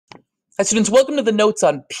Hi, students. Welcome to the notes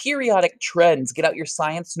on periodic trends. Get out your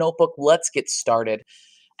science notebook. Let's get started.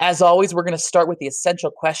 As always, we're going to start with the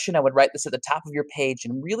essential question. I would write this at the top of your page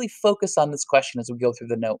and really focus on this question as we go through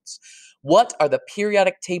the notes. What are the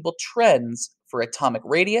periodic table trends for atomic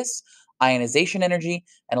radius, ionization energy,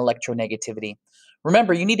 and electronegativity?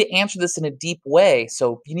 Remember, you need to answer this in a deep way,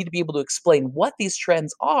 so you need to be able to explain what these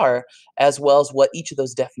trends are as well as what each of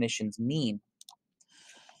those definitions mean.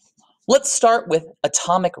 Let's start with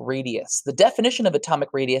atomic radius. The definition of atomic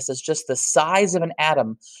radius is just the size of an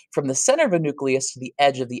atom from the center of a nucleus to the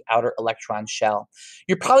edge of the outer electron shell.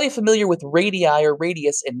 You're probably familiar with radii or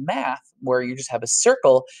radius in math, where you just have a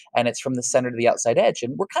circle and it's from the center to the outside edge.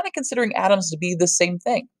 And we're kind of considering atoms to be the same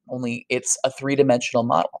thing, only it's a three-dimensional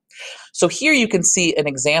model. So here you can see an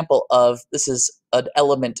example of this is an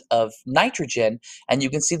element of nitrogen, and you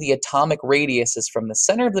can see the atomic radius is from the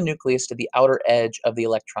center of the nucleus to the outer edge of the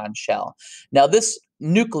electron shell. Now, this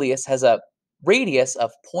nucleus has a radius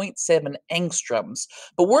of 0.7 angstroms,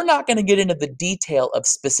 but we're not going to get into the detail of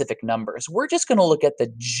specific numbers. We're just going to look at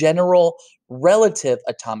the general relative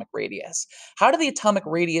atomic radius. How do the atomic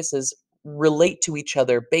radiuses relate to each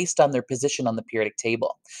other based on their position on the periodic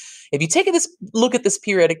table? If you take a look at this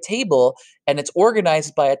periodic table and it's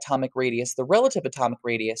organized by atomic radius, the relative atomic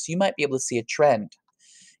radius, you might be able to see a trend.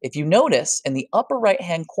 If you notice, in the upper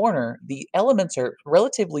right-hand corner, the elements are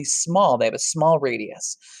relatively small. They have a small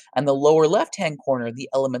radius. And the lower left-hand corner, the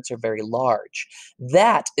elements are very large.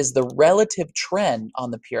 That is the relative trend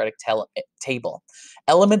on the periodic table.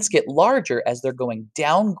 Elements get larger as they're going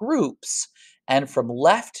down groups and from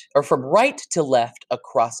right to left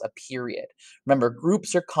across a period. Remember,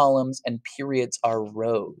 groups are columns and periods are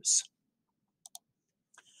rows.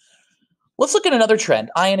 Let's look at another trend,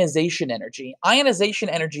 ionization energy. Ionization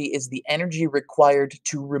energy is the energy required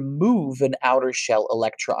to remove an outer shell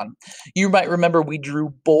electron. You might remember we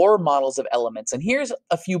drew Bohr models of elements, and here's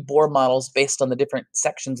a few Bohr models based on the different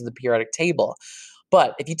sections of the periodic table.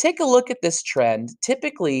 But if you take a look at this trend,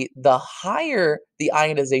 typically the higher the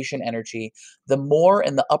ionization energy, the more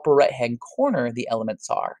in the upper right-hand corner the elements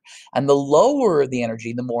are. And the lower the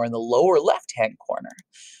energy, the more in the lower left-hand corner.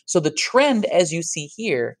 So the trend, as you see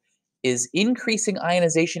here, is increasing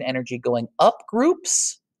ionization energy going up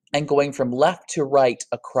groups and going from left to right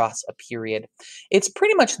across a period. It's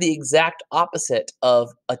pretty much the exact opposite of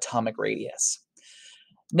atomic radius.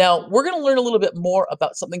 Now, we're going to learn a little bit more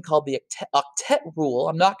about something called the octet rule.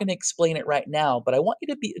 I'm not going to explain it right now, but I want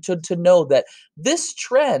you to know that this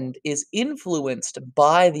trend is influenced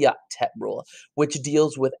by the octet rule, which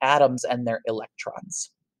deals with atoms and their electrons.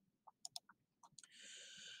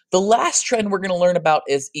 The last trend we're going to learn about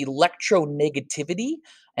is electronegativity,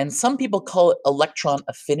 and some people call it electron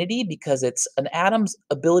affinity because it's an atom's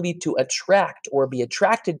ability to attract or be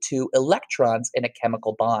attracted to electrons in a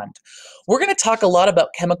chemical bond. We're going to talk a lot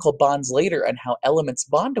about chemical bonds later and how elements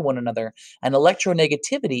bond to one another, and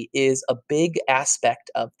electronegativity is a big aspect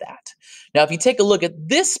of that. Now, if you take a look at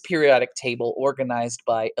this periodic table organized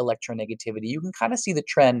by electronegativity, you can kind of see the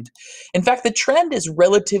trend. In fact, the trend is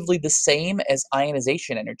relatively the same as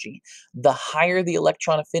ionization energy. The higher the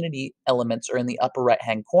electron affinity elements are in the upper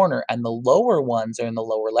right-hand corner, and the lower ones are in the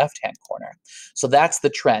lower left-hand corner. So that's the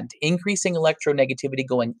trend, increasing electronegativity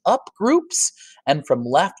going up groups and from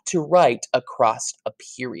left to right across a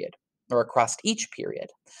period, or across each period.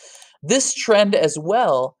 This trend as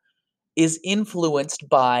well is influenced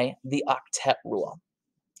by the octet rule.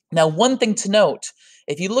 Now, one thing to note,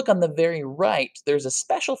 if you look on the very right, there's a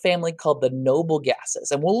special family called the noble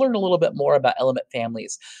gases, and we'll learn a little bit more about element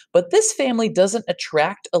families. But this family doesn't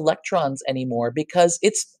attract electrons anymore because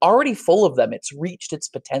it's already full of them. It's reached its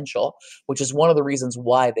potential, which is one of the reasons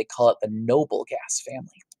why they call it the noble gas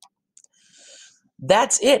family.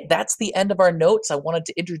 That's it. That's the end of our notes. I wanted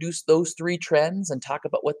to introduce those three trends and talk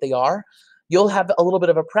about what they are. You'll have a little bit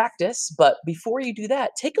of a practice, but before you do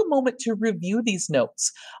that, take a moment to review these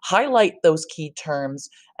notes. Highlight those key terms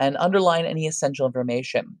and underline any essential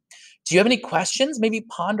information. Do you have any questions? Maybe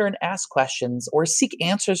ponder and ask questions or seek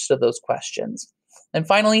answers to those questions. And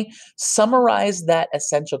finally, summarize that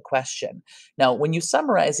essential question. Now, when you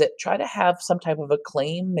summarize it, try to have some type of a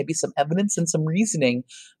claim, maybe some evidence and some reasoning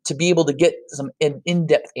to be able to get some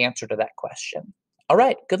in-depth answer to that question. All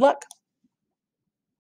right, good luck.